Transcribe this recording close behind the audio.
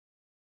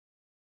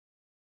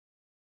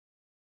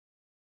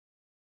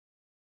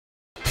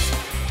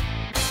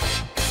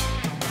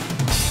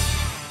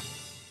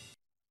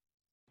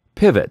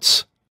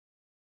Pivots.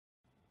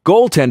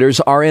 Goaltenders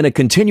are in a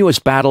continuous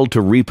battle to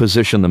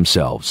reposition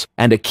themselves,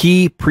 and a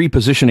key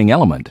pre-positioning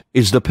element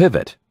is the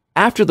pivot.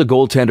 After the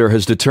goaltender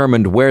has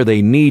determined where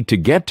they need to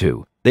get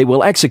to, they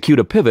will execute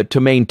a pivot to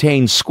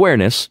maintain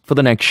squareness for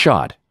the next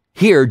shot.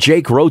 Here,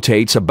 Jake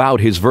rotates about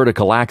his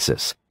vertical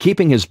axis,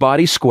 keeping his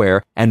body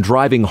square and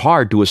driving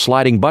hard to a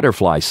sliding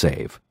butterfly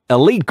save.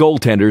 Elite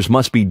goaltenders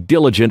must be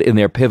diligent in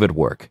their pivot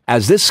work,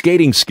 as this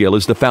skating skill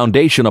is the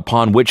foundation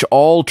upon which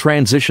all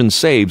transition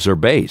saves are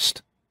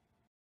based.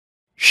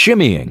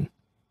 Shimmying.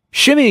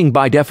 Shimmying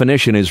by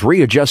definition is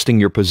readjusting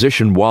your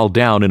position while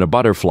down in a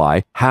butterfly,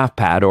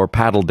 half-pad, or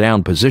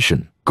paddle-down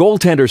position.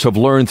 Goaltenders have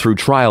learned through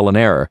trial and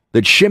error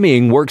that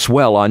shimmying works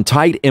well on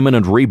tight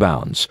imminent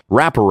rebounds,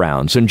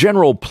 wraparounds, and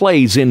general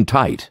plays in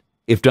tight.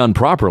 If done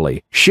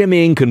properly,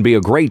 shimmying can be a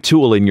great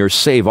tool in your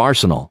save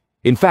arsenal.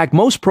 In fact,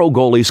 most pro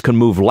goalies can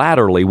move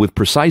laterally with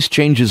precise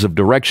changes of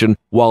direction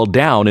while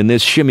down in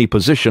this shimmy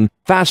position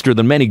faster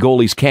than many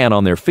goalies can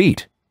on their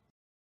feet.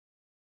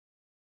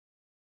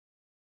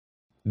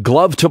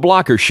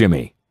 Glove-to-blocker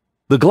shimmy.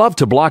 The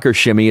glove-to-blocker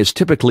shimmy is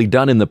typically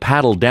done in the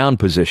paddle-down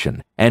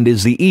position and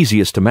is the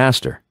easiest to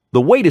master. The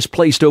weight is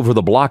placed over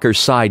the blocker's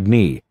side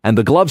knee, and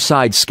the glove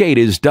side skate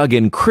is dug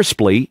in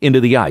crisply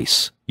into the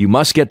ice. You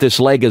must get this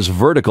leg as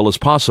vertical as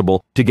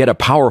possible to get a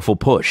powerful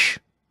push.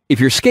 If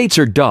your skates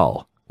are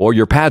dull, or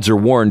your pads are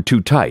worn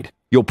too tight,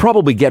 you'll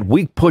probably get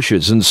weak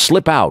pushes and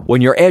slip out when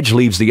your edge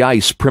leaves the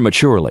ice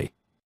prematurely.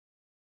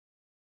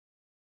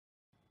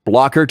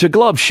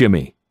 Blocker-to-glove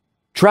shimmy.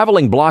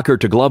 Traveling blocker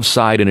to glove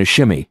side in a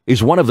shimmy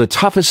is one of the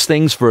toughest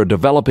things for a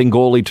developing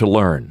goalie to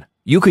learn.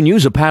 You can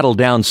use a paddle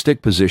down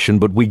stick position,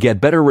 but we get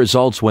better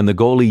results when the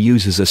goalie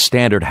uses a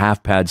standard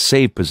half-pad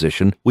save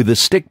position with the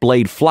stick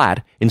blade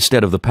flat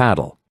instead of the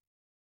paddle.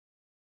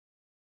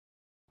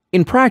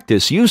 In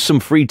practice, use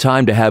some free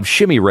time to have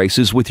shimmy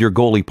races with your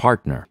goalie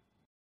partner.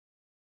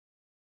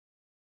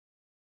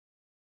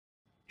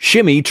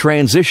 Shimmy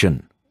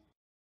transition.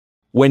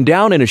 When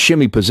down in a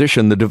shimmy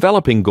position, the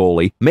developing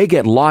goalie may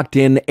get locked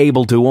in,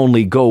 able to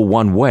only go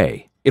one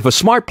way. If a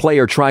smart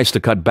player tries to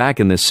cut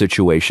back in this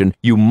situation,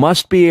 you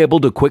must be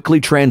able to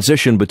quickly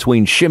transition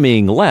between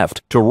shimmying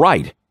left to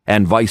right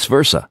and vice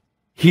versa.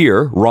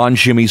 Here, Ron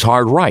shimmies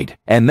hard right,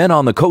 and then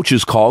on the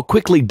coach's call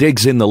quickly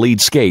digs in the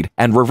lead skate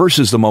and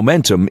reverses the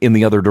momentum in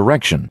the other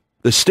direction.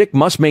 The stick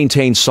must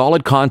maintain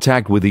solid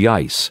contact with the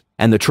ice,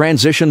 and the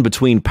transition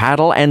between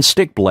paddle and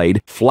stick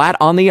blade flat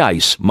on the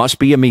ice must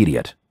be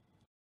immediate.